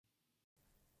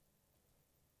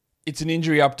It's an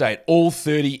injury update. All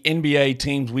 30 NBA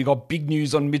teams. We got big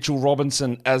news on Mitchell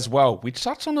Robinson as well. We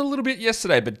touched on it a little bit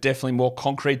yesterday, but definitely more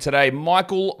concrete today.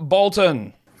 Michael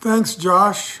Bolton. Thanks,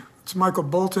 Josh. It's Michael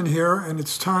Bolton here, and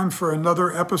it's time for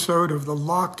another episode of the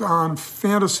Locked On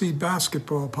Fantasy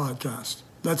Basketball Podcast.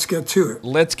 Let's get to it.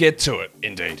 Let's get to it,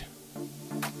 indeed.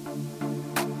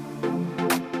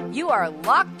 You are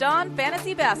Locked On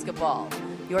Fantasy Basketball,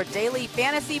 your daily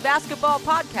fantasy basketball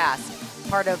podcast,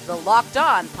 part of the Locked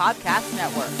On Podcast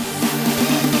Network.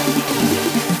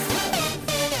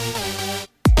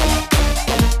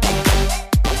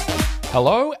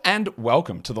 Hello and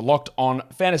welcome to the Locked On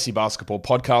Fantasy Basketball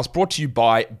Podcast, brought to you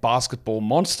by Basketball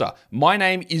Monster. My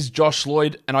name is Josh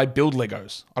Lloyd and I build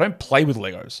Legos. I don't play with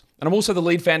Legos. And I'm also the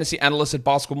lead fantasy analyst at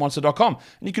basketballmonster.com.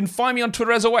 And you can find me on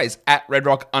Twitter as always, at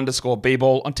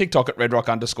redrock_bball, on TikTok at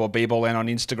redrock_bball, and on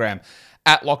Instagram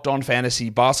at Locked On Fantasy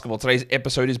Basketball. Today's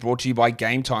episode is brought to you by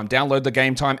Game Time. Download the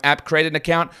Game Time app, create an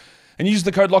account, and use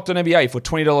the code LOCKEDONNBA for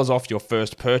 $20 off your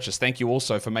first purchase. Thank you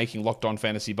also for making Locked On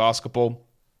Fantasy Basketball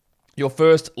your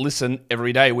first listen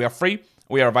every day. We are free.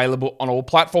 We are available on all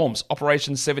platforms.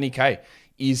 Operation 70K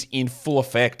is in full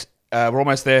effect. We're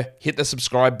almost there. Hit the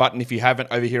subscribe button if you haven't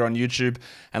over here on YouTube,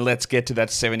 and let's get to that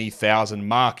 70,000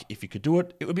 mark. If you could do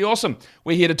it, it would be awesome.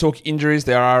 We're here to talk injuries.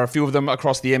 There are a few of them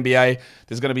across the NBA.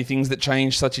 There's going to be things that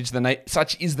change, such is the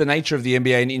nature of the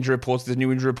NBA and injury reports. There's a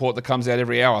new injury report that comes out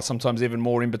every hour, sometimes even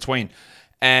more in between.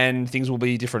 And things will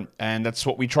be different. And that's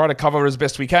what we try to cover as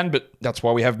best we can, but that's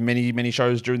why we have many, many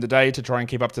shows during the day to try and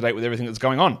keep up to date with everything that's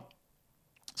going on.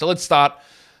 So let's start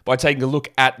by taking a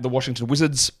look at the Washington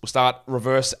Wizards. We'll start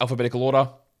reverse alphabetical order.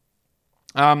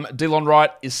 DeLon Wright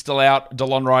is still out.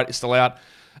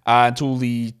 Until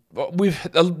these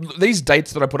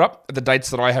dates that I put up are the dates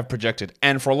that I have projected.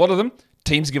 And for a lot of them,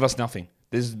 teams give us nothing.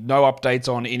 There's no updates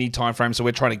on any time frame, so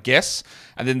we're trying to guess,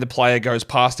 and then the player goes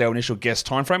past our initial guess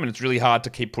time frame, and it's really hard to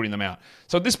keep putting them out.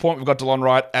 So at this point, we've got DeLon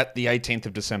Wright at the 18th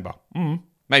of December.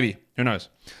 Maybe. Who knows?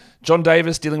 John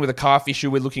Davis dealing with a calf issue.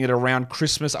 We're looking at around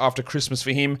Christmas, after Christmas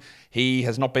for him. He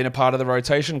has not been a part of the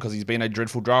rotation because he's been a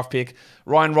dreadful draft pick.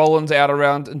 Ryan Rollins out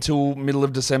around until middle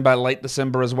of December, late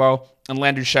December as well. And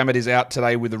Landry Shamet is out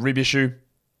today with a rib issue.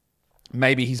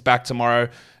 Maybe he's back tomorrow,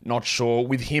 not sure.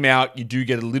 With him out, you do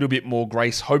get a little bit more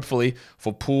grace, hopefully,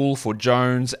 for Poole, for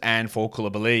Jones, and for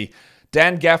Coulibaly.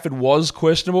 Dan Gafford was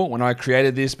questionable when I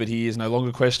created this, but he is no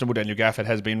longer questionable. Daniel Gafford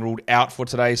has been ruled out for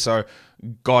today, so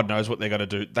God knows what they're going to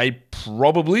do. They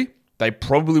probably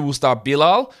will start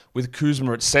Bilal with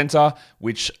Kuzma at center,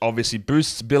 which obviously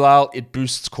boosts Bilal. It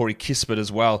boosts Corey Kispert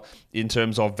as well in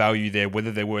terms of value there.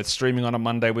 Whether they're worth streaming on a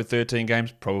Monday with 13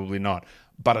 games, probably not.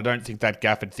 But I don't think that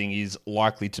Gafford thing is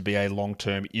likely to be a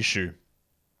long-term issue.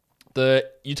 The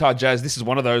Utah Jazz, this is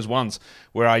one of those ones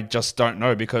where I just don't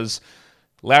know, because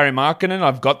Larry Markkinen,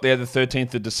 I've got there the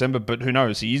 13th of December, but who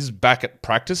knows? He is back at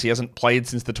practice. He hasn't played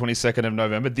since the 22nd of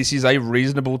November. This is a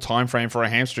reasonable time frame for a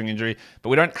hamstring injury, but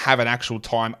we don't have an actual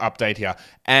time update here.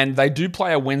 And they do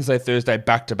play a Wednesday, Thursday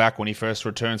back-to-back when he first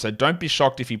returns, so don't be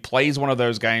shocked if he plays one of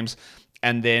those games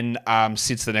and then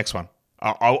sits the next one.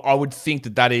 I would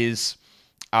think that is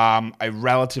a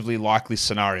relatively likely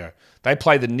scenario. They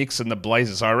play the Knicks and the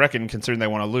Blazers, so I reckon, considering they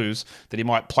want to lose, that he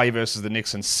might play versus the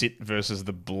Knicks and sit versus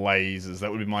the Blazers.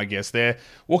 That would be my guess there.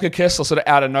 Walker Kessler sort of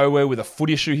out of nowhere with a foot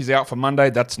issue. He's out for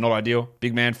Monday. That's not ideal.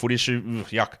 Big man, foot issue. Ugh,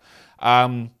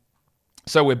 yuck.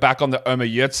 So we're back on the Omer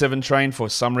Yurtseven train for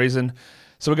some reason.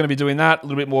 So we're going to be doing that. A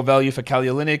little bit more value for Kelly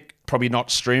Olynyk. Probably not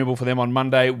streamable for them on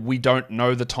Monday. We don't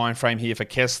know the time frame here for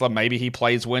Kessler. Maybe he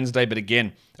plays Wednesday, but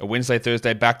again, a Wednesday,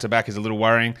 Thursday back-to-back is a little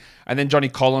worrying. And then Johnny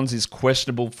Collins is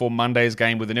questionable for Monday's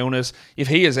game with an illness. If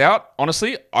he is out,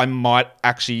 honestly, I might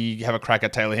actually have a crack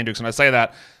at Taylor Hendricks. And I say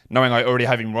that knowing I already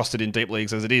have him rostered in deep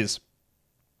leagues as it is.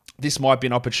 This might be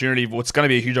an opportunity. Well, it's going to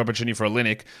be a huge opportunity for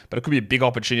Olynyk, but it could be a big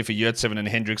opportunity for Yurtseven and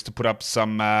Hendricks to put up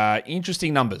some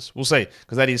interesting numbers. We'll see,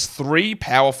 because that is 3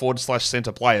 power forward /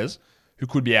 center players who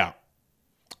could be out.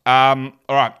 All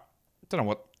right. Don't know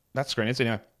what that screen is.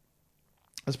 Anyway,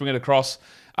 let's bring it across.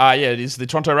 It is the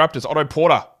Toronto Raptors. Otto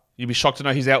Porter. You'd be shocked to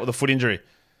know he's out with a foot injury.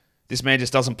 This man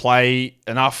just doesn't play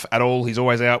enough at all. He's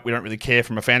always out. We don't really care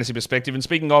from a fantasy perspective. And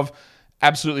speaking of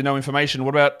absolutely no information,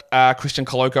 what about Christian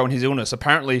Koloko and his illness?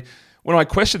 Apparently, when I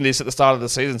questioned this at the start of the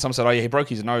season, some said, he broke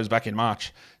his nose back in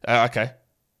March. Okay.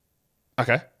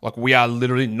 Like, we are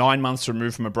literally 9 months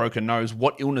removed from a broken nose.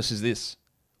 What illness is this?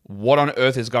 What on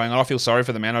earth is going on? I feel sorry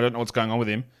for the man. I don't know what's going on with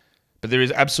him. But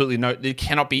there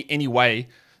cannot be any way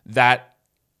that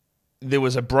there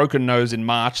was a broken nose in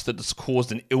March that has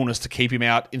caused an illness to keep him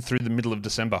out through the middle of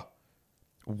December.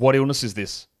 What illness is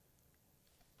this?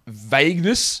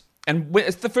 Vagueness? And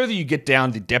the further you get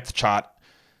down the depth chart,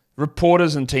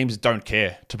 Reporters and teams don't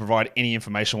care to provide any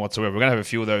information whatsoever. We're going to have a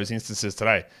few of those instances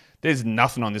today. There's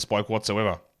nothing on this bloke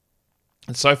whatsoever.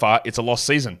 And so far, it's a lost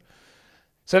season.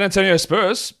 San Antonio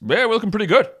Spurs, yeah, we're looking pretty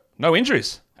good. No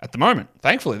injuries at the moment,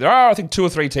 thankfully. There are, I think, 2 or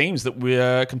 3 teams that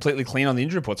we're completely clean on the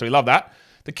injury report, so we love that.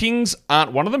 The Kings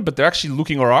aren't one of them, but they're actually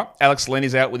looking all right. Alex Len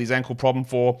is out with his ankle problem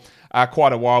for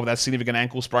quite a while with that significant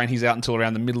ankle sprain. He's out until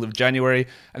around the middle of January.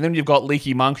 And then you've got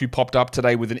Leaky Monk, who popped up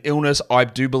today with an illness. I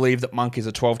do believe that Monk is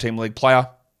a 12-team league player.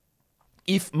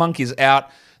 If Monk is out,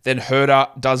 then Herder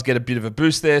does get a bit of a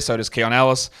boost there. So does Keon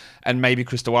Ellis and maybe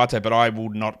Chris Duarte, but I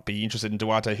would not be interested in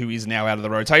Duarte, who is now out of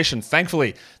the rotation,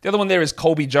 thankfully. The other one there is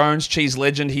Colby Jones, Cheese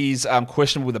legend. He's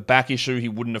questionable with a back issue. He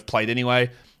wouldn't have played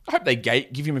anyway. I hope they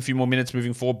give him a few more minutes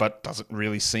moving forward, but doesn't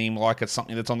really seem like it's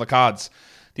something that's on the cards.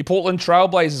 The Portland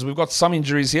Trailblazers, we've got some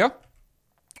injuries here.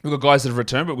 We've got guys that have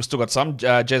returned, but we've still got some.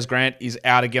 Jez Grant is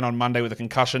out again on Monday with a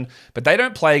concussion, but they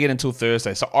don't play again until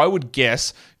Thursday. So I would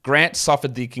guess Grant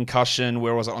suffered the concussion,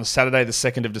 where was it, on Saturday, the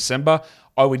 2nd of December.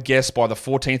 I would guess by the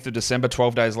 14th of December,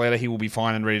 12 days later, he will be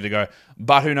fine and ready to go.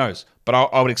 But who knows? But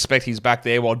I would expect he's back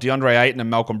there, while DeAndre Ayton and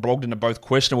Malcolm Brogdon are both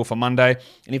questionable for Monday.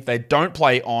 And if they don't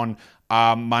play on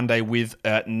Monday with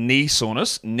knee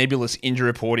soreness, nebulous injury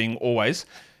reporting always,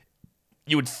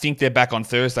 you would think they're back on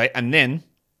Thursday. And then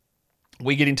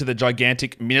we get into the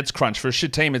gigantic minutes crunch. For a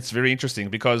shit team, it's very interesting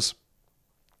because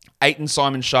Ayton,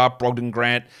 Simon Sharp, Brogdon,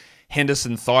 Grant,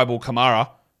 Henderson, Thibault, Kamara,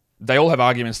 they all have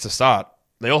arguments to start.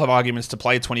 They all have arguments to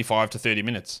play 25 to 30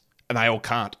 minutes, and they all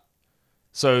can't.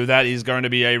 So that is going to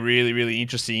be a really, really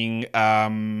interesting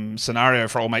scenario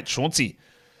for old mate Chauncey.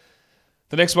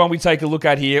 The next one we take a look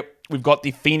at here, we've got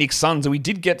the Phoenix Suns, and we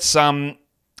did get some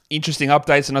interesting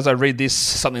updates, and as I read this,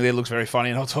 something there looks very funny,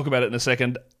 and I'll talk about it in a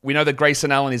second. We know that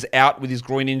Grayson Allen is out with his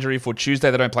groin injury for Tuesday.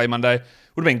 They don't play Monday.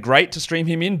 Would have been great to stream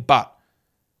him in, but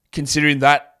considering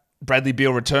that Bradley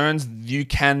Beal returns, you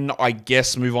can, I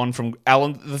guess, move on from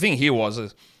Allen. The thing here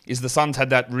is the Suns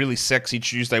had that really sexy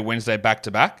Tuesday, Wednesday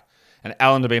back-to-back, and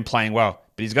Allen had been playing well,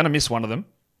 but he's going to miss one of them.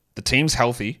 The team's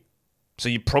healthy, so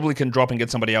you probably can drop and get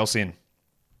somebody else in.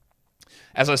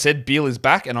 As I said, Beal is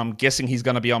back, and I'm guessing he's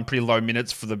going to be on pretty low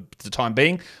minutes for the time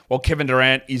being, while Kevin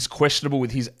Durant is questionable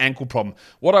with his ankle problem.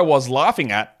 What I was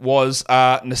laughing at was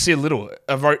Nasir Little.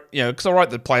 Because I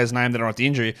write the player's name, then I write the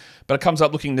injury, but it comes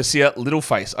up looking Nasir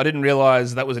Littleface. I didn't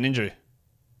realize that was an injury.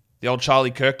 The old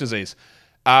Charlie Kirk disease.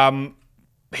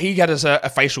 He had a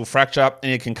facial fracture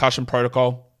and a concussion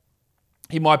protocol.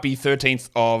 He might be 13th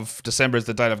of December is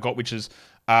the date I've got, which is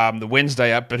the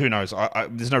Wednesday up, but who knows?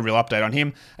 There's no real update on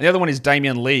him. And the other one is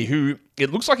Damian Lee, who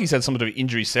it looks like he's had some sort of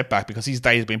injury setback because his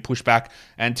day has been pushed back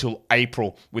until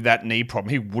April with that knee problem.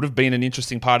 He would have been an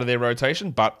interesting part of their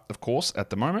rotation, but of course, at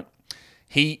the moment,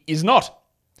 he is not.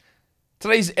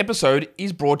 Today's episode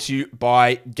is brought to you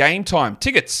by Game Time.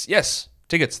 Tickets. Yes,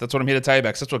 tickets. That's what I'm here to tell you about,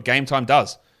 because that's what Game Time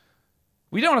does.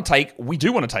 We do want to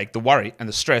take the worry and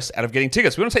the stress out of getting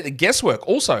tickets. We want to take the guesswork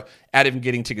also out of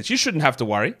getting tickets. You shouldn't have to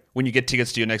worry when you get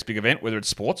tickets to your next big event, whether it's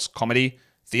sports, comedy,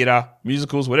 theatre,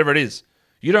 musicals, whatever it is.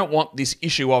 You don't want this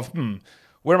issue of,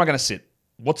 where am I going to sit?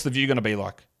 What's the view going to be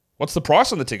like? What's the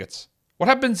price on the tickets? What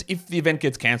happens if the event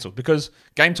gets cancelled? Because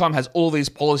Game Time has all these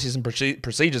policies and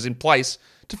procedures in place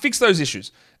to fix those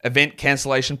issues. Event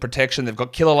cancellation protection. They've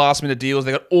got killer last minute deals.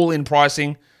 They've got all-in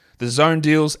pricing, the zone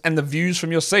deals, and the views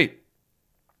from your seat.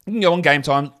 You can go on Game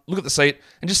Time, look at the seat,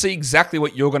 and just see exactly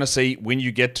what you're going to see when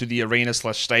you get to the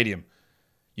arena/stadium.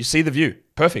 You see the view.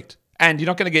 Perfect. And you're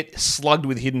not going to get slugged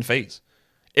with hidden fees.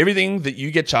 Everything that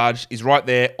you get charged is right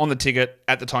there on the ticket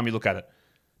at the time you look at it.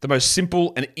 The most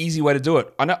simple and easy way to do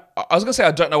it. I was going to say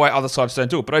I don't know why other sites don't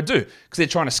do it, but I do, because they're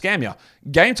trying to scam you.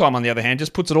 Game Time, on the other hand,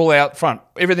 just puts it all out front.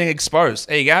 Everything exposed.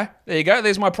 There you go. There you go.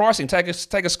 There's my pricing. Take a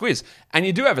squiz. And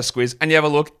you do have a squiz, and you have a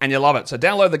look, and you love it. So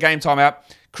download the Game Time app,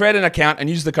 create an account, and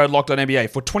use the code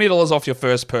LOCKEDONNBA for $20 off your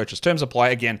first purchase. Terms apply.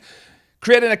 Again,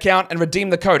 create an account and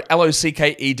redeem the code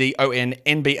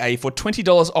LOCKEDONNBA for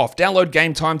 $20 off. Download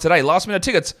Game Time today. Last minute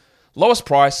tickets, lowest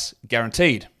price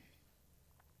guaranteed.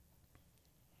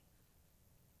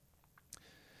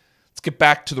 Get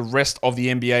back to the rest of the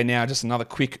NBA now. Just another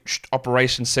quick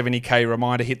Operation 70K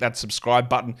reminder. Hit that subscribe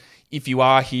button if you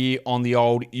are here on the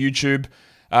old YouTube.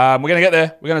 We're going to get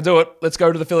there. We're going to do it. Let's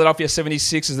go to the Philadelphia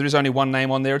 76ers. There is only one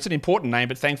name on there. It's an important name,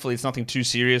 but thankfully it's nothing too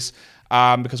serious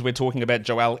because we're talking about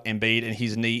Joel Embiid and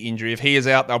his knee injury. If he is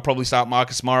out, they'll probably start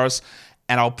Marcus Morris,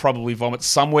 and I'll probably vomit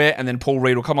somewhere, and then Paul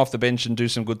Reed will come off the bench and do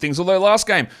some good things. Although last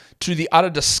game, to the utter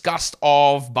disgust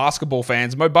of basketball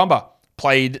fans, Mo Bamba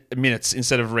played minutes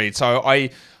instead of Reed. So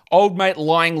old mate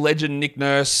lying legend Nick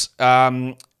Nurse,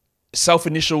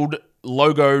 self-initialed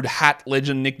logoed hat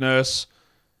legend Nick Nurse,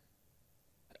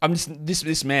 I'm just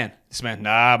this man.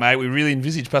 Nah, mate, we really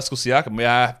envisage Pascal Siakam.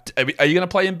 Are you going to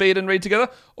play Embiid and Reed together?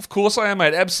 Of course I am,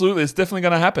 mate. Absolutely, it's definitely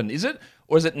going to happen. Is it,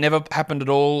 or has it never happened at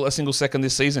all a single second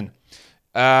this season?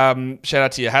 Shout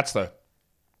out to your hats though.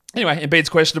 Anyway, Embiid's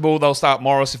questionable. They'll start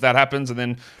Morris if that happens, and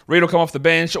then Reed will come off the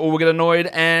bench, or we'll get annoyed,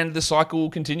 and the cycle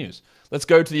continues. Let's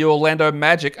go to the Orlando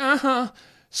Magic.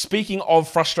 Speaking of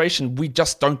frustration, we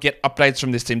just don't get updates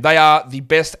from this team. They are the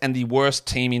best and the worst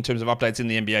team in terms of updates in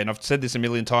the NBA, and I've said this a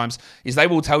million times, is they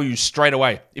will tell you straight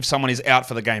away if someone is out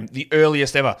for the game, the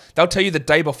earliest ever. They'll tell you the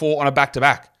day before on a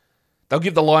back-to-back. They'll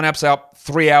give the lineups out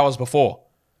 3 hours before.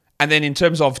 And then in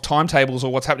terms of timetables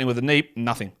or what's happening with the knee,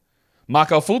 nothing.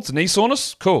 Markel Fultz, knee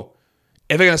soreness? Cool.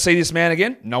 Ever going to see this man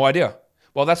again? No idea.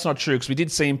 Well, that's not true because we did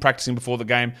see him practicing before the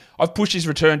game. I've pushed his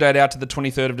return date out to the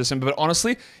 23rd of December, but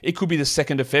honestly, it could be the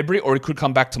 2nd of February or it could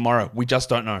come back tomorrow. We just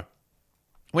don't know.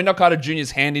 Wendell Carter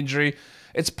Jr.'s hand injury,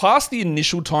 it's past the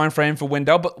initial time frame for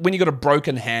Wendell, but when you got a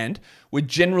broken hand, we're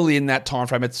generally in that time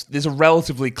frame. There's a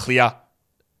relatively clear,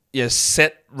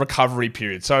 set recovery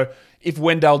period. So if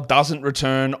Wendell doesn't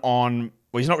return on...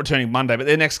 Well, he's not returning Monday, but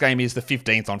their next game is the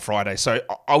 15th on Friday. So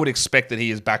I would expect that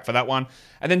he is back for that one.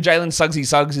 And then Jalen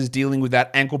Suggs is dealing with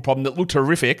that ankle problem that looked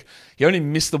horrific. He only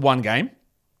missed the one game.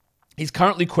 He's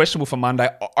currently questionable for Monday.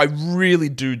 I really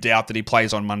do doubt that he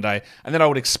plays on Monday. And then I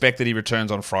would expect that he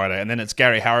returns on Friday. And then it's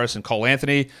Gary Harris and Cole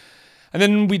Anthony. And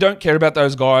then we don't care about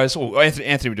those guys. Or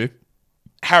Anthony we do.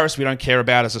 Harris we don't care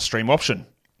about as a stream option.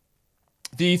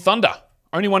 The Thunder.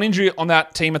 Only one injury on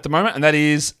that team at the moment, and that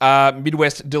is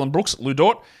Midwest Dylan Brooks, Lou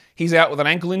Dort. He's out with an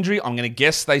ankle injury. I'm going to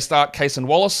guess they start Cason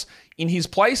Wallace in his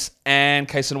place, and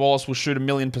Cason Wallace will shoot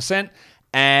 1,000,000%,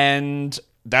 and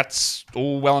that's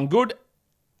all well and good,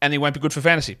 and he won't be good for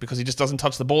fantasy because he just doesn't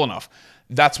touch the ball enough.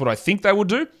 That's what I think they will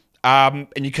do, and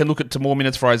you can look at to more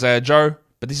minutes for Isaiah Joe,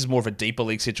 but this is more of a deeper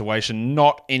league situation.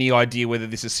 Not any idea whether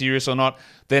this is serious or not.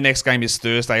 Their next game is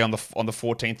Thursday on the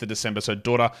 14th of December, so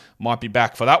Dota might be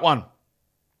back for that one.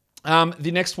 The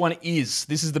next one this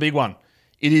is the big one.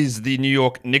 It is the New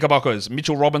York Knickerbockers.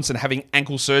 Mitchell Robinson having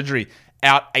ankle surgery,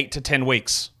 out 8 to 10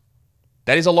 weeks.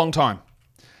 That is a long time.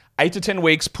 8 to 10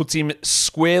 weeks puts him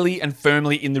squarely and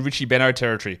firmly in the Richie Beno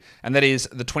territory, and that is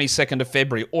the 22nd of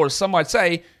February, or as some might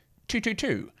say,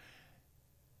 222.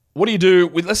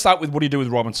 Let's start with what do you do with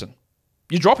Robinson?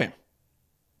 You drop him.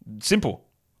 Simple.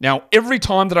 Now, every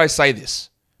time that I say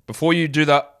this, before you do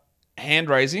the hand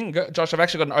raising, Josh, I've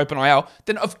actually got an open IL,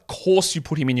 then of course you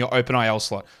put him in your open IL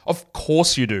slot. Of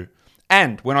course you do.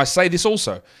 And when I say this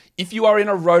also, if you are in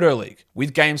a Roto League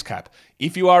with GamesCap,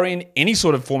 if you are in any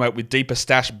sort of format with deeper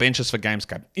stash benches for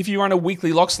GamesCap, if you are in a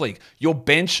weekly locks league, your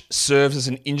bench serves as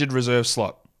an injured reserve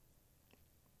slot.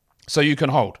 So you can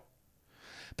hold.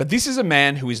 But this is a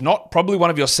man who is not probably one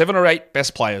of your 7 or 8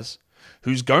 best players,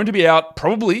 who's going to be out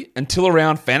probably until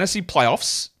around fantasy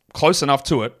playoffs, close enough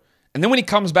to it, and then when he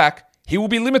comes back, he will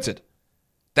be limited.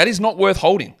 That is not worth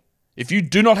holding. If you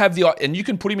do not have and you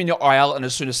can put him in your IL, and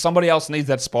as soon as somebody else needs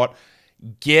that spot,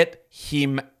 get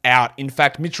him out. In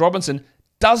fact, Mitch Robinson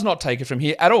does not take it from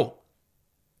here at all.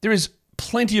 There is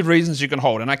plenty of reasons you can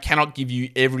hold, and I cannot give you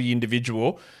every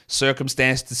individual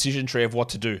circumstance decision tree of what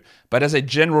to do. But as a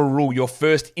general rule, your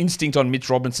first instinct on Mitch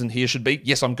Robinson here should be,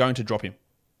 yes, I'm going to drop him.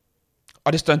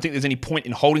 I just don't think there's any point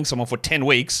in holding someone for 10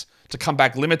 weeks to come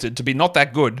back limited, to be not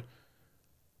that good,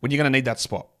 when you're going to need that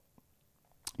spot.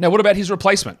 Now, what about his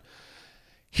replacement?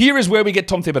 Here is where we get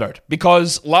Tom Thibodeau,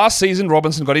 because last season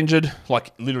Robinson got injured,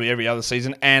 like literally every other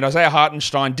season, and Isaiah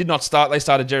Hartenstein did not start. They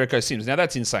started Jericho Sims. Now,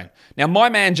 that's insane. Now, my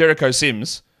man Jericho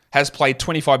Sims has played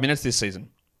 25 minutes this season.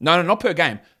 No, not per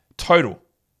game. Total.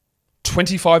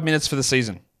 25 minutes for the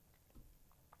season.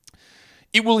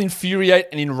 It will infuriate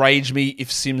and enrage me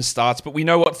if Sims starts, but we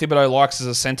know what Thibodeau likes as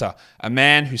a center. A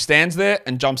man who stands there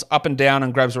and jumps up and down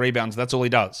and grabs rebounds. That's all he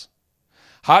does.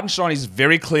 Hartenstein is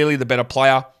very clearly the better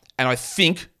player, and I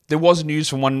think there was news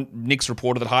from one Knicks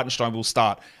reporter that Hartenstein will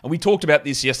start. And we talked about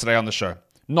this yesterday on the show,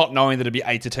 not knowing that it'd be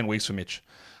 8 to 10 weeks for Mitch.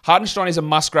 Hartenstein is a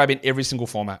must-grab in every single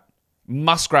format.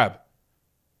 Must-grab.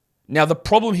 Now, the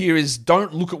problem here is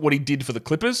don't look at what he did for the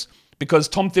Clippers, because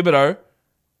Tom Thibodeau,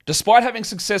 despite having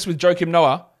success with Joakim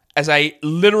Noah as a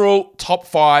literal top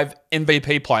 5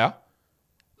 MVP player,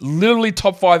 literally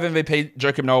top 5 MVP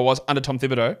Joakim Noah was under Tom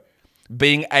Thibodeau,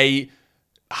 being a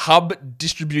hub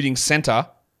distributing center,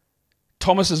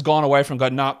 Thomas has gone away from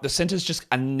going, the centers just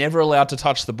are never allowed to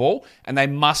touch the ball, and they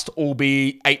must all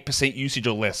be 8% usage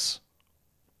or less.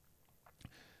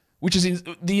 Which is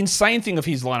the insane thing of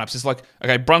his lineups is like,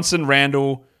 okay, Brunson,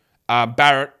 Randall,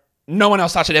 Barrett, no one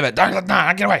else touch it ever.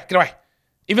 Get away.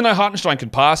 Even though Hartenstein can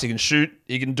pass, he can shoot,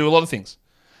 he can do a lot of things.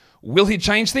 Will he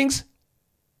change things?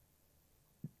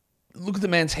 look at the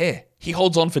man's hair. He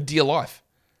holds on for dear life.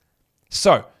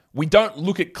 So we don't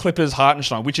look at Clippers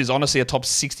Hartenstein, which is honestly a top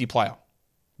 60 player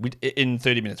in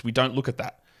 30 minutes. We don't look at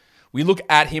that. We look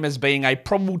at him as being a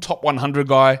probable top 100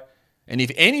 guy. And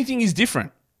if anything is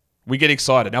different, we get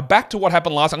excited. Now, back to what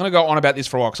happened last. I'm going to go on about this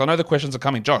for a while because I know the questions are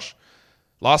coming. Josh,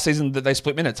 last season that they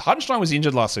split minutes. Hartenstein was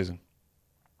injured last season.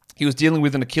 He was dealing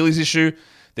with an Achilles issue.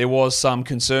 There was some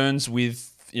concerns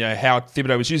with how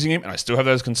Thibodeau was using him, and I still have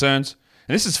those concerns.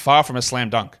 And this is far from a slam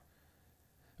dunk.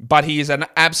 But he is an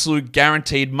absolute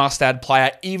guaranteed must-add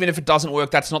player. Even if it doesn't work,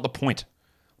 that's not the point.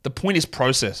 The point is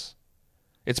process.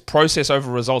 It's process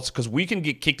over results because we can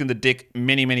get kicked in the dick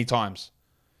many, many times.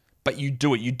 But you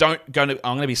do it. You don't I'm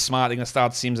going to be smart. I'm going to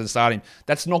start Sims and start him.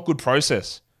 That's not good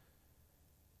process.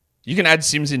 You can add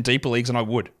Sims in deeper leagues, and I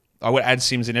would. I would add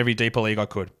Sims in every deeper league I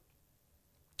could.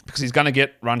 Because he's going to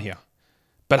get run here.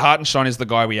 But Hartenstein is the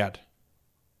guy we add.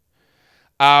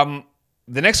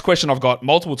 The next question I've got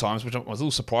multiple times, which I was a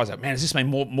little surprised at. Man, does this mean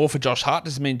more for Josh Hart?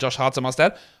 Does it mean Josh Hart's a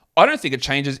must-add? I don't think it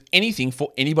changes anything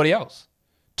for anybody else.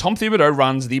 Tom Thibodeau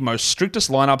runs the most strictest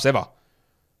lineups ever.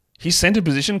 His center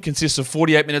position consists of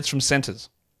 48 minutes from centers.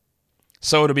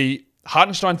 So it'll be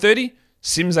Hartenstein 30,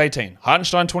 Sims 18.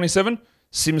 Hartenstein 27,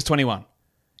 Sims 21.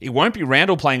 It won't be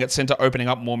Randall playing at center opening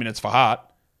up more minutes for Hart.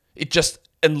 It just,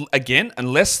 again,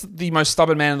 unless the most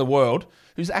stubborn man in the world,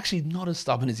 who's actually not as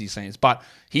stubborn as he seems, but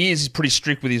he is pretty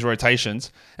strict with his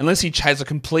rotations, unless he has a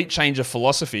complete change of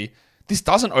philosophy, this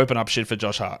doesn't open up shit for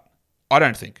Josh Hart. I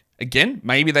don't think. Again,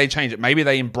 maybe they change it. Maybe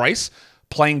they embrace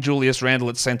playing Julius Randle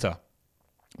at center.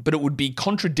 But it would be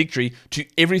contradictory to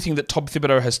everything that Tom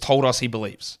Thibodeau has told us he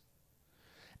believes.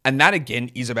 And that, again,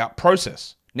 is about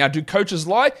process. Now, do coaches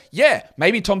lie? Yeah,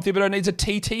 maybe Tom Thibodeau needs a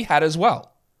TT hat as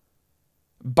well.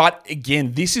 But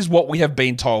again, this is what we have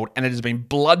been told, and it has been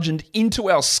bludgeoned into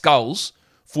our skulls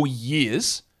for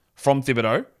years from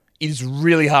Thibodeau. It is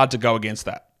really hard to go against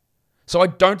that. So I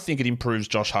don't think it improves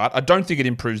Josh Hart. I don't think it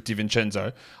improves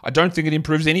DiVincenzo. I don't think it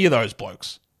improves any of those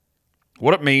blokes.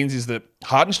 What it means is that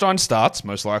Hartenstein starts,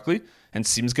 most likely, and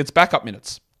Sims gets backup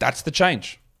minutes. That's the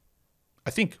change.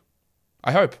 I think.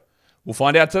 I hope. We'll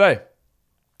find out today.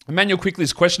 Emmanuel Quickley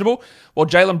is questionable. While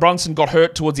Jalen Brunson got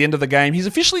hurt towards the end of the game, he's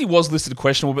officially was listed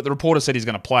questionable, but the reporter said he's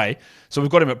going to play. So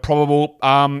we've got him at probable.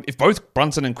 If both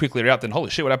Brunson and Quickley are out, then holy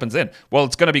shit, what happens then? Well,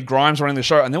 it's going to be Grimes running the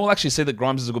show, and then we'll actually see that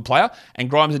Grimes is a good player, and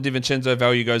Grimes and DiVincenzo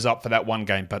value goes up for that one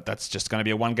game, but that's just going to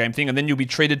be a one-game thing. And then you'll be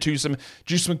treated to some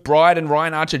Juice McBride and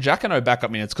Ryan Archer-Jacquino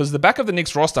backup minutes, because the back of the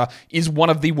Knicks roster is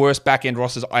one of the worst back-end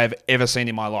rosters I have ever seen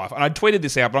in my life. And I tweeted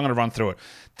this out, but I'm going to run through it.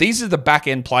 These are the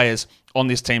back-end players on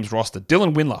this team's roster.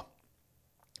 Dylan Windler,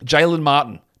 Jalen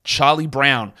Martin, Charlie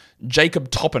Brown,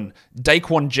 Jacob Toppin,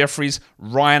 Daquan Jeffries,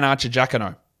 Ryan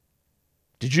Archer-Jacquino.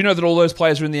 Did you know that all those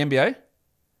players are in the NBA?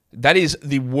 That is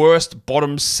the worst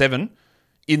bottom 7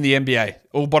 in the NBA,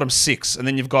 or bottom 6. And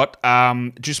then you've got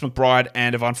Juice McBride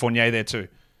and Evan Fournier there too.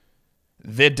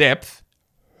 Their depth,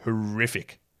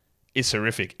 horrific. It's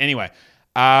horrific. Anyway,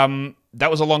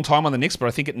 that was a long time on the Knicks, but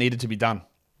I think it needed to be done.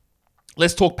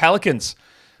 Let's talk Pelicans.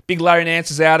 Big Larry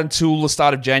Nance is out until the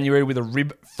start of January with a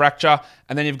rib fracture.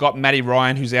 And then you've got Matty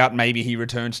Ryan, who's out. Maybe he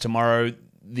returns tomorrow.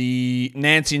 The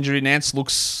Nance injury, Nance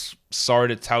looks, sorry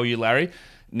to tell you, Larry,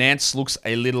 Nance looks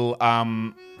a little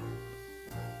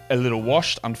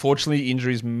washed. Unfortunately,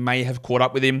 injuries may have caught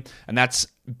up with him, and that's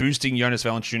boosting Jonas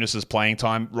Valanciunas' playing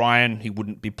time. Ryan, he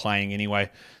wouldn't be playing anyway,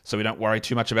 so we don't worry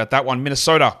too much about that one.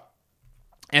 Minnesota,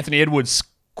 Anthony Edwards,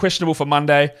 questionable for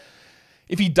Monday.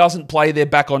 If he doesn't play, they're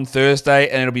back on Thursday,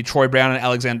 and it'll be Troy Brown and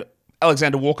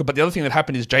Alexander Walker. But the other thing that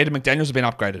happened is Jaden McDaniels has been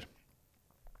upgraded.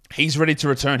 He's ready to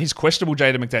return. He's questionable,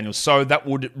 Jaden McDaniels. So that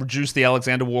would reduce the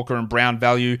Alexander Walker and Brown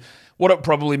value. What it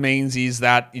probably means is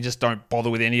that you just don't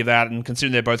bother with any of that. And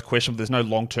considering they're both questionable, there's no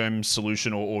long-term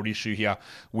solution or issue here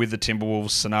with the Timberwolves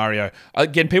scenario.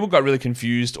 Again, people got really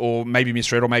confused or maybe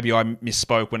misread, or maybe I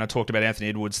misspoke when I talked about Anthony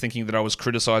Edwards, thinking that I was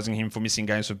criticizing him for missing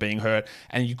games for being hurt.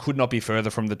 And you could not be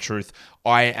further from the truth.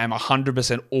 I am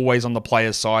 100% always on the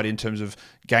player's side in terms of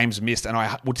games missed. And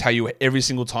I will tell you every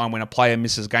single time when a player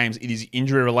misses games, it is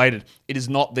injury related. It is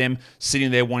not them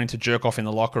sitting there wanting to jerk off in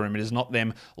the locker room. It is not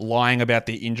them lying about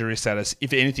their injury status.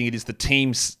 If anything, it is the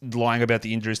team lying about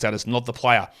the injury status, not the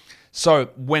player. So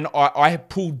when I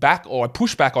pulled back, or I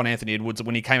pushed back on Anthony Edwards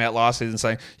when he came out last season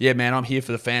saying, yeah, man, I'm here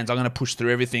for the fans. I'm going to push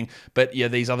through everything. But yeah,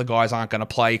 these other guys aren't going to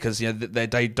play because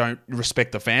they don't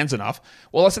respect the fans enough.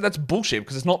 Well, I said that's bullshit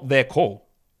because it's not their call.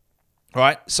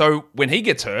 Right? So when he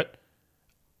gets hurt,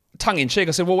 tongue in cheek,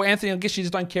 I said, well, Anthony, I guess you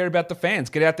just don't care about the fans.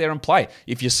 Get out there and play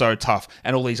if you're so tough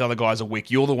and all these other guys are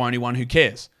weak. You're the only one who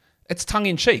cares. It's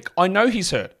tongue-in-cheek. I know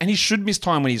he's hurt, and he should miss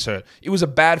time when he's hurt. It was a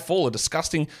bad fall, a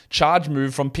disgusting charge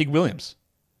move from Pig Williams.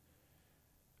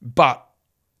 But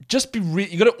just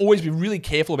you got to always be really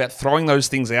careful about throwing those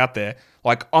things out there.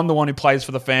 Like, I'm the one who plays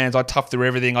for the fans. I tough through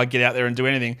everything. I get out there and do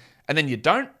anything. And then you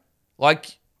don't.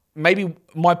 Like, maybe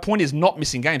my point is not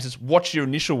missing games. It's watch your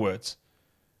initial words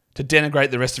to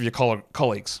denigrate the rest of your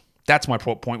colleagues. That's my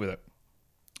point with it.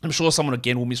 I'm sure someone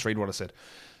again will misread what I said.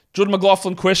 Jordan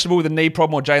McLaughlin, questionable with a knee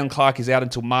problem, or Jalen Clark is out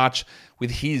until March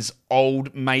with his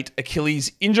old mate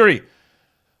Achilles injury.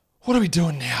 What are we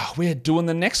doing now? We're doing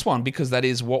the next one because that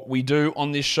is what we do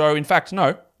on this show. In fact,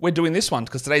 no, we're doing this one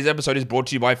because today's episode is brought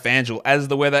to you by FanDuel. As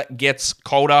the weather gets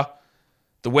colder,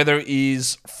 the weather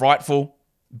is frightful,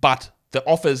 but the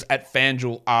offers at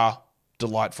FanDuel are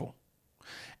delightful.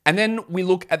 And then we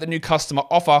look at the new customer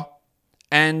offer,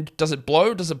 and does it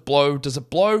blow? Does it blow? Does it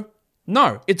blow?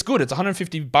 No, it's good. It's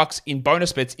 $150 in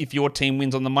bonus bets if your team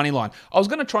wins on the money line. I was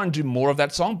going to try and do more of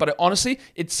that song, but honestly,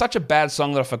 it's such a bad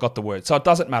song that I forgot the words, so it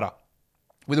doesn't matter.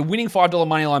 With a winning $5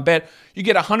 money line bet, you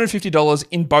get $150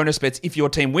 in bonus bets if your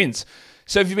team wins.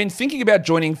 So if you've been thinking about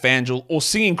joining FanDuel or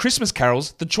singing Christmas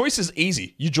carols, the choice is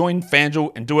easy. You join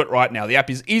FanDuel and do it right now. The app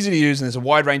is easy to use and there's a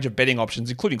wide range of betting options,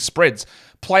 including spreads,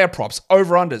 player props,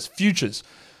 over-unders, futures,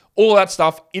 all that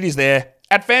stuff. It is there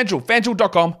at FanDuel.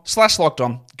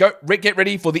 FanDuel.com/lockedon. Get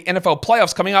ready for the NFL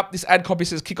playoffs coming up. This ad copy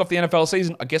says kick off the NFL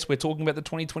season. I guess we're talking about the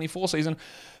 2024 season.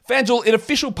 FanDuel, an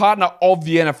official partner of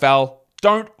the NFL.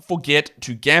 Don't forget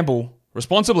to gamble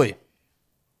responsibly.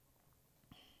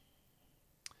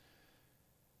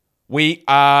 We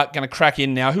are going to crack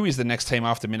in now. Who is the next team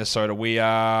after Minnesota? We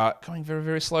are going very,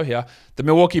 very slow here. The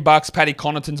Milwaukee Bucks. Paddy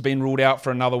Connaughton's been ruled out for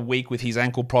another week with his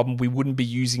ankle problem. We wouldn't be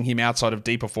using him outside of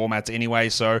deeper formats anyway,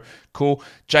 so cool.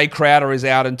 Jay Crowder is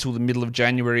out until the middle of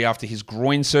January after his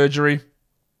groin surgery.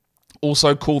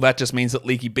 Also cool, that just means that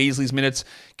Leaky Beasley's minutes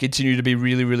continue to be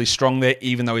really, really strong there,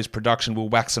 even though his production will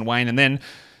wax and wane. And then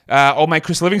old mate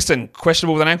Chris Livingston,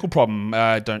 questionable with an ankle problem.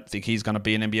 Don't think he's going to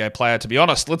be an NBA player, to be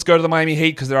honest. Let's go to the Miami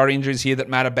Heat because there are injuries here that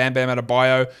matter. Bam Bam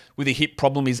Adebayo with a hip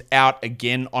problem is out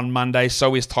again on Monday.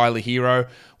 So is Tyler Hero.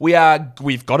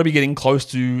 We've got to be getting close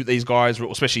to these guys,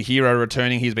 especially Hero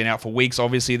returning. He's been out for weeks,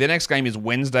 obviously. Their next game is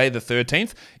Wednesday, the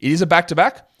 13th. It is a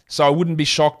back-to-back. So I wouldn't be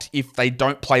shocked if they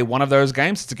don't play one of those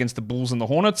games. It's against the Bulls and the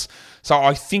Hornets. So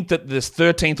I think that this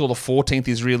 13th or the 14th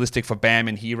is realistic for Bam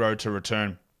and Hero to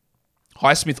return.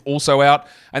 Highsmith also out,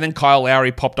 and then Kyle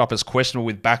Lowry popped up as questionable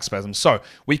with back spasms. So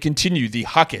we continue the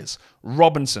Huckers,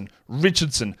 Robinson,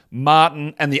 Richardson,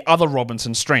 Martin, and the other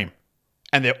Robinson stream.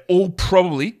 And they're all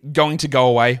probably going to go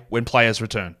away when players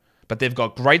return. But they've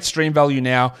got great stream value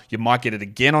now. You might get it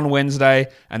again on Wednesday,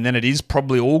 and then it is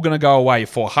probably all going to go away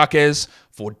for Huckers,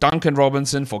 for Duncan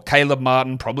Robinson, for Caleb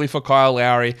Martin, probably for Kyle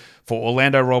Lowry, for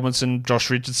Orlando Robinson, Josh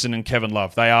Richardson, and Kevin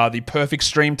Love. They are the perfect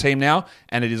stream team now,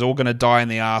 and it is all going to die in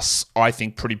the ass, I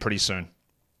think, pretty soon.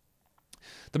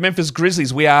 The Memphis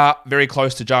Grizzlies, we are very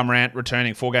close to Ja Morant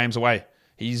returning 4 games away.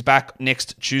 He's back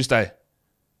next Tuesday.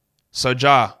 So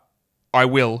Ja, I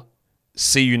will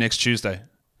see you next Tuesday.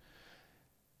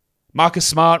 Marcus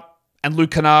Smart and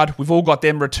Luke Kennard, we've all got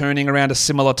them returning around a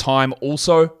similar time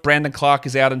also. Brandon Clark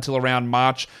is out until around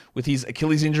March with his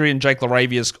Achilles injury, and Jake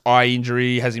LaRavia's eye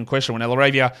injury has him questionable. Now,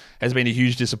 LaRavia has been a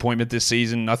huge disappointment this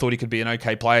season. I thought he could be an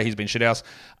okay player. He's been shithouse.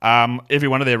 Every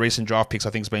one of their recent draft picks, I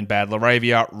think, has been bad.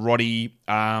 LaRavia, Roddy,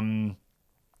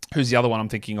 who's the other one I'm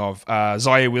thinking of?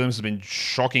 Zaire Williams has been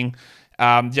shocking.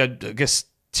 I guess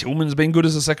Tillman's been good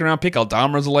as a second-round pick.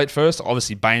 Aldama as a late first.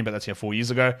 Obviously, Bane, but that's 4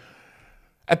 years ago.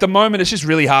 At the moment, it's just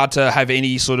really hard to have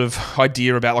any sort of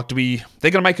idea about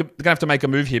they're going to have to make a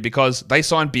move here because they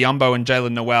signed Biyombo and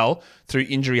Jalen Noel through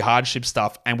injury hardship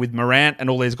stuff, and with Morant and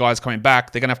all these guys coming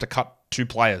back, they're going to have to cut 2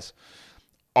 players.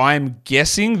 I'm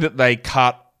guessing that they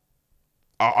cut.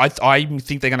 I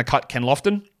think they're going to cut Ken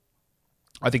Lofton.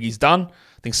 I think he's done.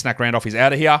 I think Snack Randolph is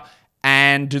out of here.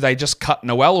 And do they just cut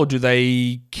Noel or do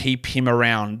they keep him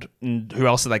around? And who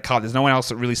else do they cut? There's no one else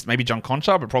that really. Maybe John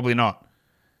Concha, but probably not.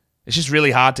 It's just really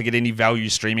hard to get any value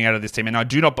streaming out of this team. And I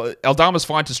do not... Aldama's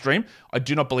fine to stream. I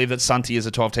do not believe that Santi is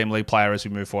a 12-team league player as we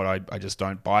move forward. I just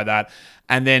don't buy that.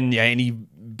 And then, any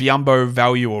Biyombo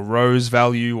value or Rose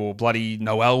value or bloody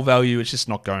Noel value, it's just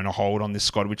not going to hold on this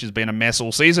squad, which has been a mess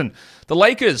all season. The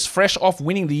Lakers, fresh off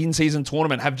winning the in-season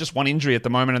tournament, have just one injury at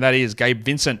the moment, and that is Gabe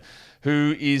Vincent,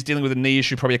 who is dealing with a knee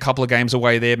issue, probably a couple of games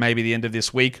away there, maybe the end of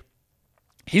this week.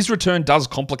 His return does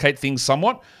complicate things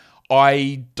somewhat.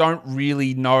 I don't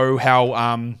really know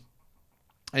how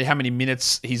how many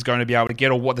minutes he's going to be able to get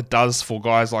or what that does for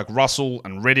guys like Russell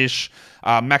and Reddish.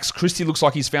 Max Christie looks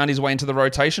like he's found his way into the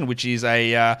rotation, which is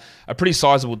a pretty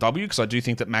sizable W, because I do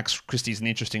think that Max Christie is an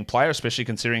interesting player, especially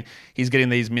considering he's getting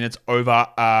these minutes over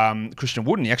Christian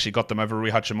Wood, and he actually got them over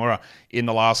Rui Hachimura in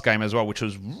the last game as well, which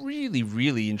was really,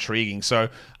 really intriguing. So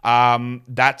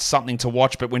that's something to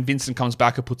watch, but when Vincent comes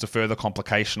back, it puts a further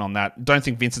complication on that. Don't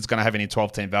think Vincent's going to have any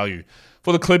 12-team value.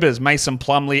 For the Clippers, Mason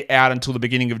Plumlee out until the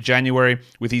beginning of January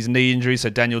with his knee injury, so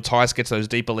Daniel Tice gets those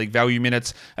deeper league value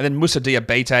minutes. And then Moussa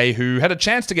Diabate, who had a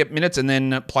chance to get minutes and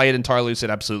then played entirely, said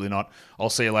absolutely not.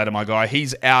 I'll see you later, my guy.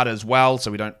 He's out as well,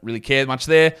 so we don't really care much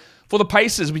there. For the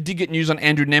Pacers, we did get news on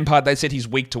Andrew Nembhard. They said he's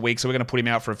week to week, so we're going to put him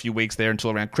out for a few weeks there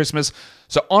until around Christmas.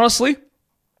 So honestly,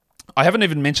 I haven't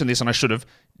even mentioned this, and I should have.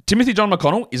 Timothy John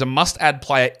McConnell is a must-add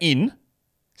player in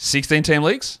 16-team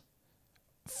leagues,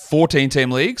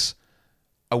 14-team leagues.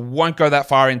 I won't go that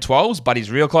far in 12s, but he's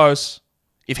real close.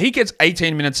 If he gets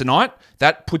 18 minutes a night,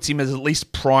 that puts him as at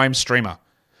least prime streamer.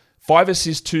 5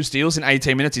 assists, 2 steals in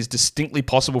 18 minutes is distinctly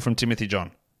possible from Timothy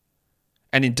John.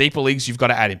 And in deeper leagues, you've got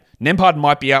to add him. Nembhard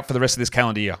might be out for the rest of this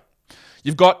calendar year.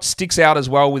 You've got Sticks out as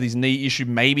well with his knee issue.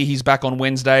 Maybe he's back on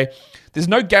Wednesday. There's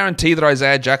no guarantee that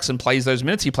Isaiah Jackson plays those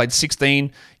minutes. He played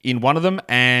 16 in one of them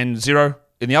and 0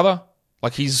 in the other.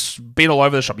 Like, he's been all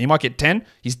over the shop. He might get 10.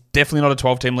 He's definitely not a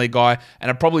 12-team league guy, and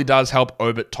it probably does help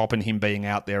Obert Toppin him being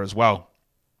out there as well.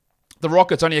 The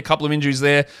Rockets, only a couple of injuries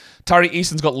there. Tari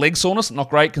Easton's got leg soreness.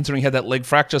 Not great, considering he had that leg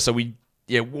fracture, so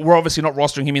we're obviously not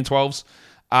rostering him in 12s.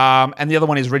 And the other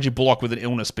one is Reggie Bullock with an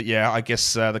illness. But yeah, I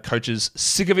guess the coach is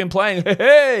sick of him playing.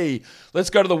 Hey, let's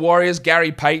go to the Warriors.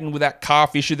 Gary Payton with that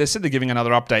calf issue. They said they're giving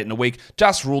another update in a week.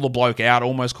 Just rule the bloke out.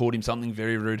 Almost called him something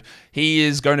very rude. He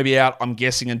is going to be out, I'm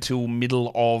guessing, until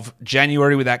middle of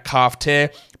January with that calf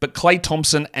tear. But Klay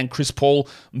Thompson and Chris Paul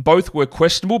both were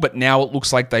questionable, but now it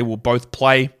looks like they will both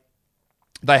play.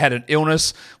 They had an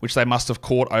illness, which they must have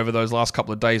caught over those last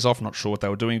couple of days off. Not sure what they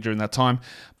were doing during that time.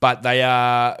 But they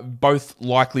are both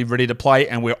likely ready to play,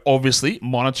 and we're obviously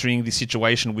monitoring the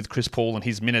situation with Chris Paul and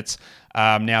his minutes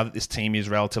now that this team is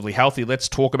relatively healthy. Let's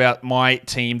talk about my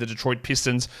team, the Detroit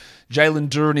Pistons. Jalen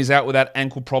Duren is out with that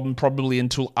ankle problem probably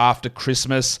until after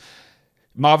Christmas.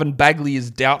 Marvin Bagley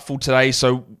is doubtful today,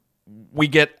 so we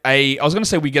get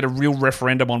a real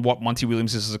referendum on what Monty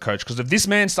Williams is as a coach. Because if this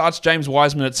man starts James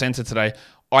Wiseman at center today,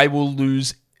 I will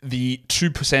lose the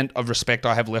 2% of respect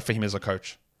I have left for him as a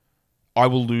coach. I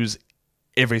will lose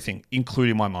everything,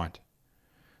 including my mind.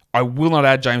 I will not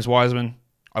add James Wiseman.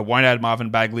 I won't add Marvin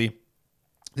Bagley.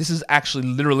 This is actually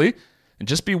literally, and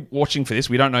just be watching for this,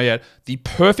 we don't know yet, the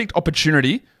perfect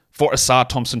opportunity for Asar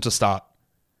Thompson to start.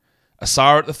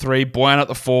 Asar at the 3, Boyan at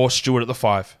the 4, Stewart at the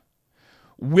 5.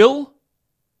 Will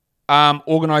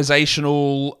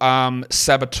organizational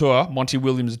saboteur Monty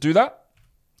Williams do that?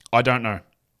 I don't know.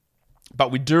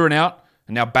 But with Duren out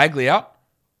and now Bagley out,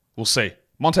 we'll see.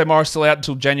 Monte Morris still out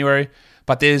until January,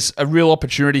 but there's a real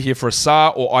opportunity here for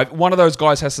Asar, or one of those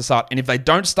guys has to start. And if they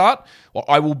don't start, well,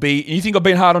 I will be... You think I've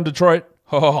been hard on Detroit?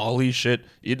 Oh, holy shit.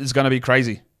 It is going to be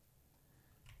crazy.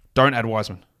 Don't add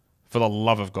Wiseman. For the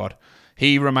love of God.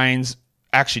 He remains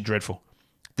actually dreadful.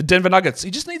 The Denver Nuggets,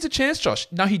 he just needs a chance, Josh.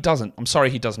 No, he doesn't. I'm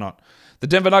sorry, he does not. The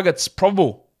Denver Nuggets,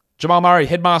 probable. Jamal Murray,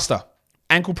 headmaster.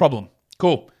 Ankle problem.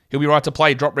 Cool. He'll be right to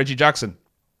play. Drop Reggie Jackson.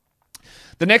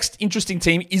 The next interesting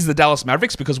team is the Dallas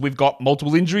Mavericks because we've got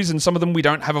multiple injuries and some of them we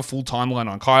don't have a full timeline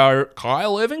on.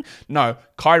 Kyle Irving? No.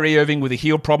 Kyrie Irving with a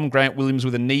heel problem. Grant Williams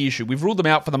with a knee issue. We've ruled them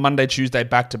out for the Monday, Tuesday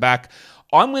back-to-back.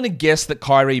 I'm going to guess that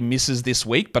Kyrie misses this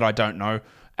week, but I don't know.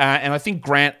 And I think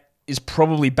Grant is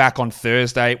probably back on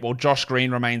Thursday, while Josh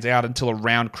Green remains out until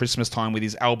around Christmas time with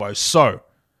his elbow. So,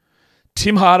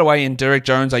 Tim Hardaway and Derek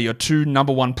Jones are your 2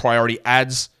 number 1 priority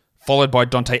adds, followed by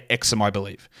Dante Exum, I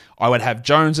believe. I would have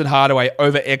Jones and Hardaway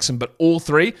over Exum, but all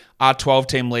 3 are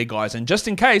 12-team league guys. And just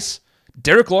in case,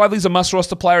 Derek Lively's a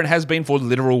must-roster player and has been for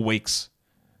literal weeks.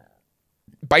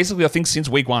 Basically, I think since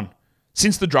week 1.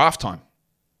 Since the draft time.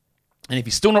 And if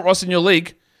he's still not rostered in your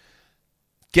league,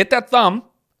 get that thumb,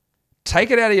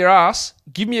 take it out of your ass,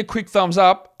 give me a quick thumbs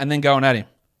up, and then go and at him.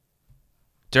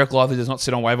 Derek Lively does not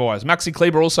sit on waiver wires. Maxi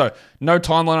Kleber also, no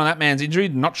timeline on that man's injury.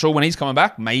 Not sure when he's coming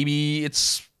back. Maybe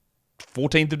it's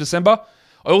 14th of December.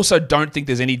 I also don't think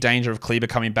there's any danger of Kleber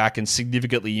coming back and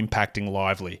significantly impacting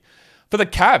Lively. For the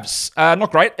Cavs,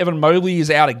 not great. Evan Mobley is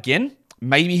out again.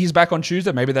 Maybe he's back on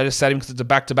Tuesday. Maybe they just sat him because it's a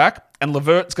back-to-back. And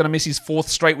Levert's going to miss his 4th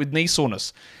straight with knee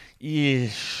soreness. Yeah.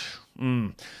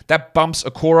 That bumps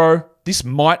Okoro. This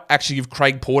might actually give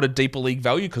Craig Porter deeper league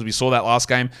value because we saw that last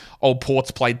game. Old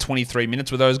Port's played 23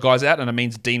 minutes with those guys out, and it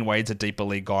means Dean Wade's a deeper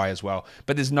league guy as well.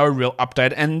 But there's no real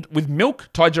update. And with Milk,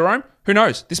 Ty Jerome, Who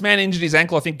knows? This man injured his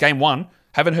ankle, I think, game 1.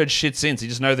 Haven't heard shit since. You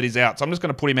just know that he's out. So I'm just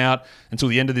going to put him out until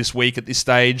the end of this week at this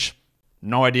stage.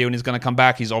 No idea when he's going to come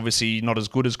back. He's obviously not as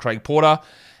good as Craig Porter.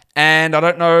 And I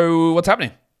don't know what's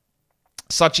happening.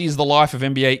 Such is the life of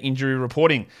NBA injury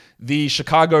reporting. The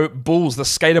Chicago Bulls, the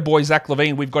skater boy Zach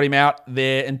LaVine, we've got him out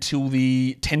there until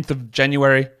the 10th of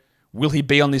January. Will he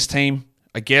be on this team?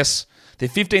 I guess. The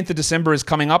 15th of December is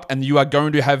coming up, and you are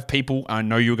going to have people, I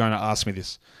know you're going to ask me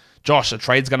this, Josh, a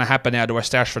trade's going to happen now. Do I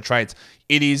stash for trades?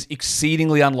 It is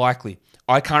exceedingly unlikely.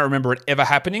 I can't remember it ever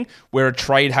happening where a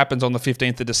trade happens on the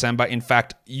 15th of December. In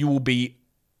fact, you will be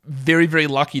very, very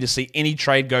lucky to see any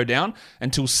trade go down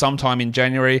until sometime in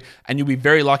January, and you'll be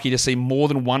very lucky to see more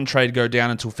than one trade go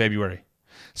down until February.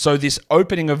 So this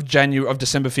opening of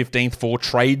December 15th for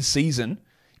trade season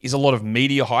is a lot of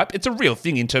media hype. It's a real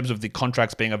thing in terms of the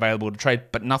contracts being available to trade,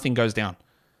 but nothing goes down.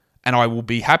 And I will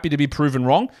be happy to be proven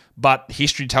wrong, but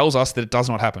history tells us that it does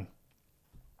not happen.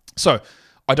 So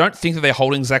I don't think that they're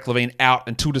holding Zach LaVine out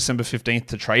until December 15th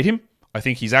to trade him. I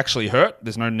think he's actually hurt.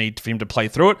 There's no need for him to play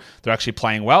through it. They're actually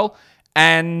playing well,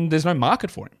 and there's no market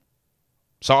for him.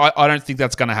 So I don't think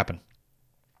that's going to happen.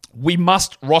 We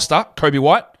must roster Kobe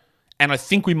White, and I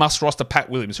think we must roster Pat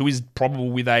Williams, who is probable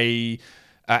with a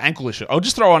ankle issue. I'll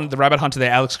just throw on the rabbit hunter there,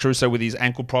 Alex Caruso, with his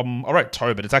ankle problem. I wrote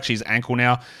toe, but it's actually his ankle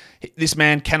now. This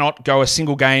man cannot go a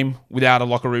single game without a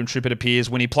locker room trip, it appears.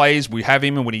 When he plays, we have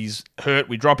him, and when he's hurt,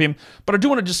 we drop him. But I do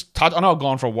want to just touch, I know I've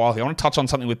gone for a while here, I want to touch on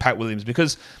something with Pat Williams,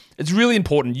 because it's really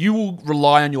important. You will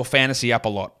rely on your fantasy app a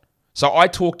lot. So I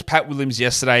talked to Pat Williams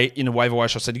yesterday in a waiver wire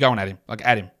show. I said, go and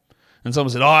add him. And someone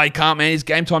said, he can't, man, he's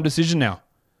game time decision now.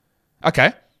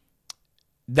 Okay.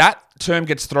 That term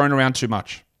gets thrown around too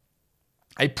much.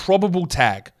 A probable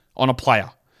tag on a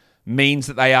player means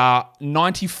that they are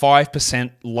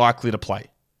 95% likely to play.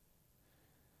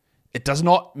 It does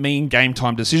not mean game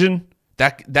time decision.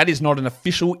 That is not an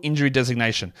official injury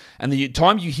designation. And the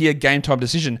time you hear game time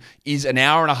decision is an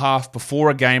hour and a half before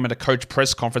a game at a coach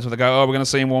press conference where they go, we're going to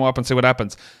see him warm up and see what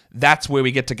happens. That's where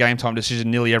we get to game time decision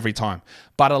nearly every time.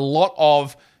 But a lot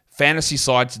of fantasy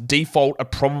sites default a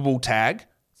probable tag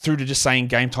through to just saying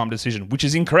game time decision, which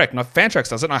is incorrect. Now, Fantrax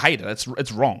does it, and I hate it.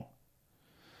 It's wrong.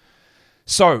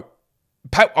 So,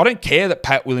 I don't care that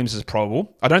Pat Williams is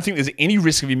probable. I don't think there's any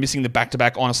risk of him missing the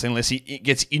back-to-back, honestly, unless he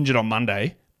gets injured on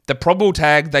Monday. The probable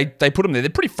tag, they put him there.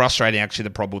 They're pretty frustrating, actually, the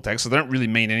probable tag, so they don't really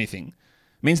mean anything.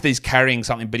 It means that he's carrying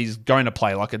something, but he's going to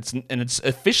play. It's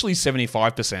officially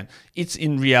 75%. It's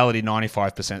in reality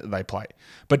 95% that they play.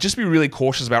 But just be really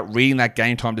cautious about reading that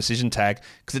game time decision tag,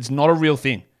 because it's not a real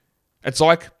thing. It's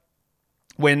like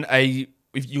when if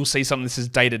you'll see something that says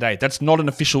day to day. That's not an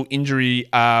official injury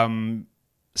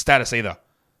status either.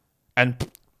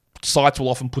 And sites will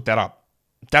often put that up.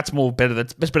 That's better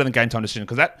than game time decision,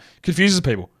 because that confuses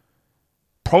people.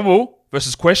 Probable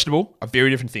versus questionable are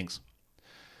very different things.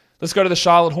 Let's go to the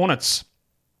Charlotte Hornets.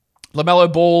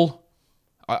 LaMelo Ball,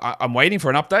 I'm waiting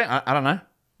for an update. I don't know.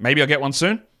 Maybe I'll get one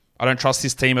soon. I don't trust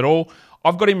this team at all.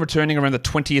 I've got him returning around the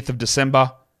 20th of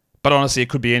December. But honestly, it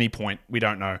could be any point. We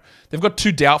don't know. They've got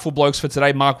two doubtful blokes for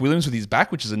today. Mark Williams with his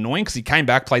back, which is annoying because he came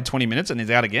back, played 20 minutes, and he's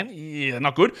out again. Yeah,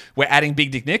 not good. We're adding Big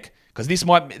Dick Nick because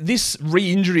this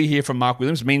re-injury here from Mark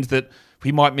Williams means that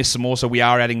we might miss some more, so we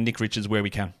are adding Nick Richards where we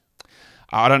can.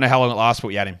 I don't know how long it lasts, but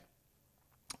we add him.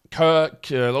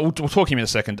 We'll talk to him in a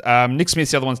second. Nick Smith's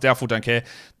the other one's doubtful, don't care.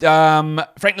 Frank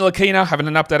Ntilikina, having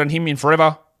an update on him in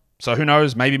forever. So who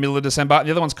knows, maybe middle of December. And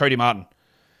the other one's Cody Martin.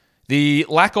 The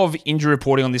lack of injury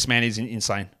reporting on this man is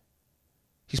insane.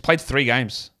 He's played 3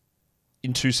 games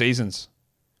in 2 seasons.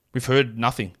 We've heard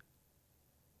nothing.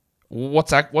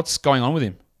 What's going on with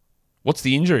him? What's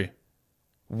the injury?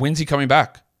 When's he coming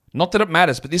back? Not that it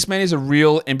matters, but this man is a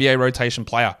real NBA rotation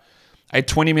player. A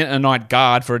 20-minute-a-night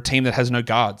guard for a team that has no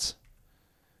guards.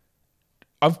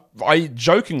 I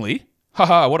jokingly,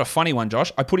 what a funny one,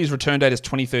 Josh. I put his return date as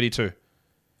 2032.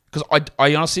 Because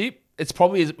I honestly, it's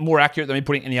probably more accurate than me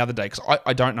putting any other date, because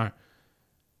I don't know.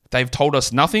 They've told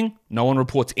us nothing. No one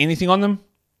reports anything on them.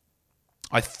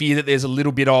 I fear that there's a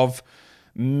little bit of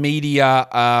media,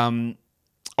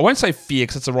 I won't say fear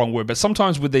because that's the wrong word, but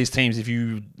sometimes with these teams, if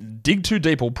you dig too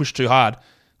deep or push too hard,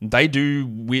 they do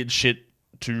weird shit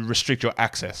to restrict your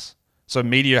access. So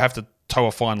media have to toe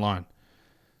a fine line.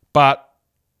 But,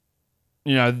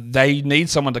 they need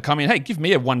someone to come in. Hey, give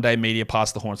me a one-day media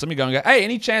pass to the Hornets. Let me go and go, hey,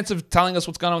 any chance of telling us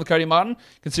what's going on with Cody Martin,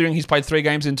 considering he's played 3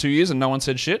 games in 2 years and no one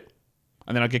said shit?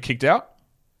 And then I get kicked out?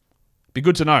 Be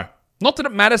good to know. Not that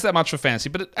it matters that much for fantasy,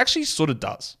 but it actually sort of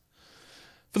does.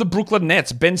 For the Brooklyn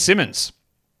Nets, Ben Simmons.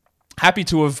 Happy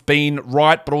to have been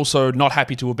right, but also not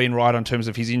happy to have been right in terms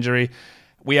of his injury.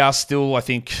 We are still, I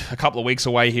think, a couple of weeks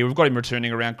away here. We've got him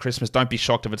returning around Christmas. Don't be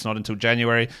shocked if it's not until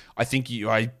January. I think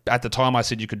at the time I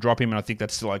said you could drop him, and I think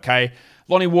that's still okay.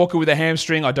 Lonnie Walker with a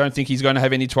hamstring. I don't think he's going to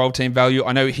have any 12-team value.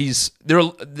 I know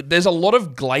there's a lot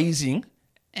of glazing,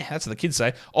 that's what the kids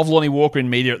say, of Lonnie Walker in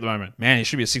media at the moment. Man, he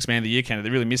should be a 6-man of the year candidate.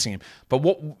 They're really missing him. But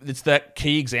it's that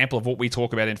key example of what we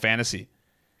talk about in fantasy.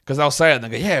 Because they'll say it and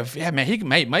they go, yeah, man,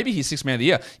 maybe he's 6-man of the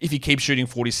year if he keeps shooting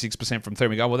 46% from three.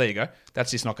 We go, well, there you go. That's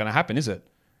just not going to happen, is it?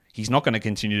 He's not going to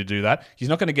continue to do that. He's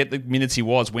not going to get the minutes he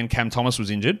was when Cam Thomas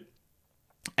was injured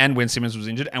and when Simmons was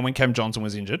injured and when Cam Johnson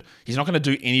was injured. He's not going to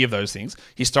do any of those things.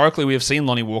 Historically, we have seen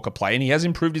Lonnie Walker play and he has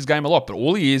improved his game a lot, but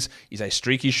all he is a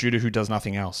streaky shooter who does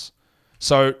nothing else.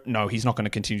 So, no, he's not going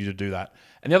to continue to do that.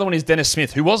 And the other one is Dennis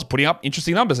Smith, who was putting up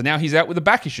interesting numbers, and now he's out with a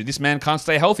back issue. This man can't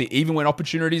stay healthy, even when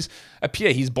opportunities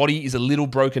appear. His body is a little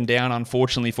broken down,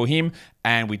 unfortunately for him,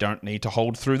 and we don't need to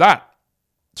hold through that.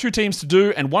 2 teams to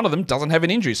do, and one of them doesn't have an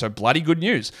injury, so bloody good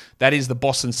news. That is the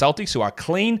Boston Celtics, who are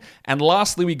clean. And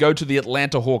lastly, we go to the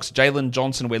Atlanta Hawks. Jalen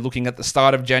Johnson, we're looking at the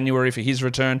start of January for his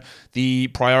return. The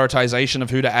prioritization of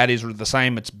who to add is the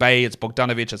same. It's Bey, it's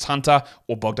Bogdanovic, it's Hunter,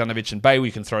 or Bogdanovic and Bey.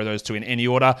 We can throw those two in any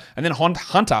order. And then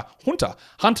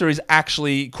Hunter is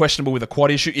actually questionable with a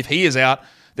quad issue. If he is out,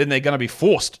 then they're going to be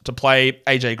forced to play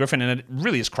AJ Griffin. And it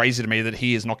really is crazy to me that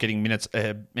he is not getting minutes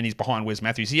and he's behind Wes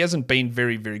Matthews. He hasn't been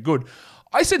very, very good.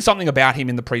 I said something about him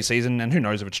in the preseason, and who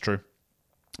knows if it's true.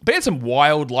 But he had some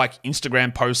wild,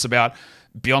 Instagram posts about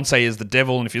Beyonce is the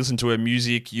devil, and if you listen to her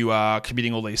music, you are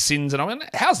committing all these sins. And I mean,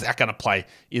 how's that going to play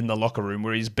in the locker room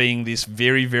where he's being this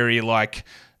very, very,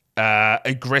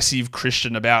 aggressive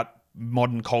Christian about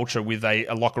modern culture with a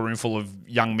locker room full of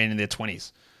young men in their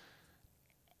 20s?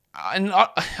 And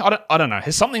I don't know.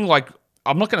 There's something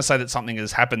I'm not going to say that something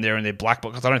has happened there in their black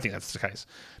book, because I don't think that's the case.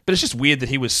 But it's just weird that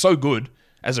he was so good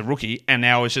as a rookie, and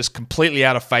now is just completely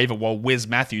out of favor while Wes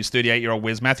Matthews, 38-year-old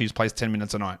Wes Matthews, plays 10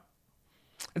 minutes a night.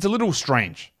 It's a little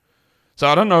strange. So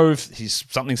I don't know if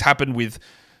something's happened with...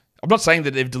 I'm not saying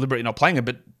that they've deliberately not playing him,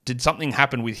 but did something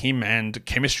happen with him and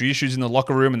chemistry issues in the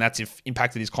locker room, and that's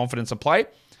impacted his confidence of play?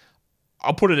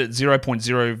 I'll put it at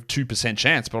 0.02%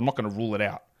 chance, but I'm not going to rule it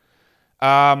out.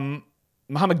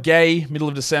 Muhammad Gay, middle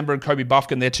of December, and Kobe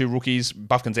Bufkin, they're 2 rookies.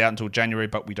 Bufkin's out until January,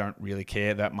 but we don't really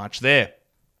care that much there.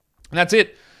 And that's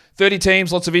it. 30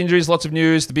 teams, lots of injuries, lots of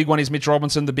news. The big one is Mitch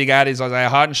Robinson. The big ad is Isaiah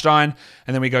Hartenstein.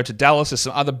 And then we go to Dallas. There's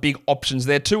some other big options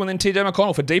there too. And then TJ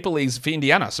McConnell for deeper leagues for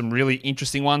Indiana. Some really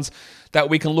interesting ones that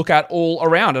we can look at all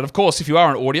around. And of course, if you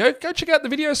are on audio, go check out the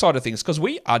video side of things, because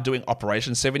we are doing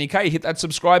Operation 70K. Hit that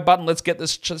subscribe button. Let's get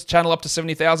this channel up to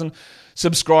 70,000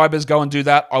 subscribers. Go and do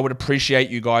that. I would appreciate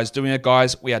you guys doing it,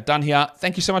 guys. We are done here.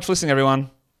 Thank you so much for listening,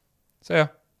 everyone. See ya.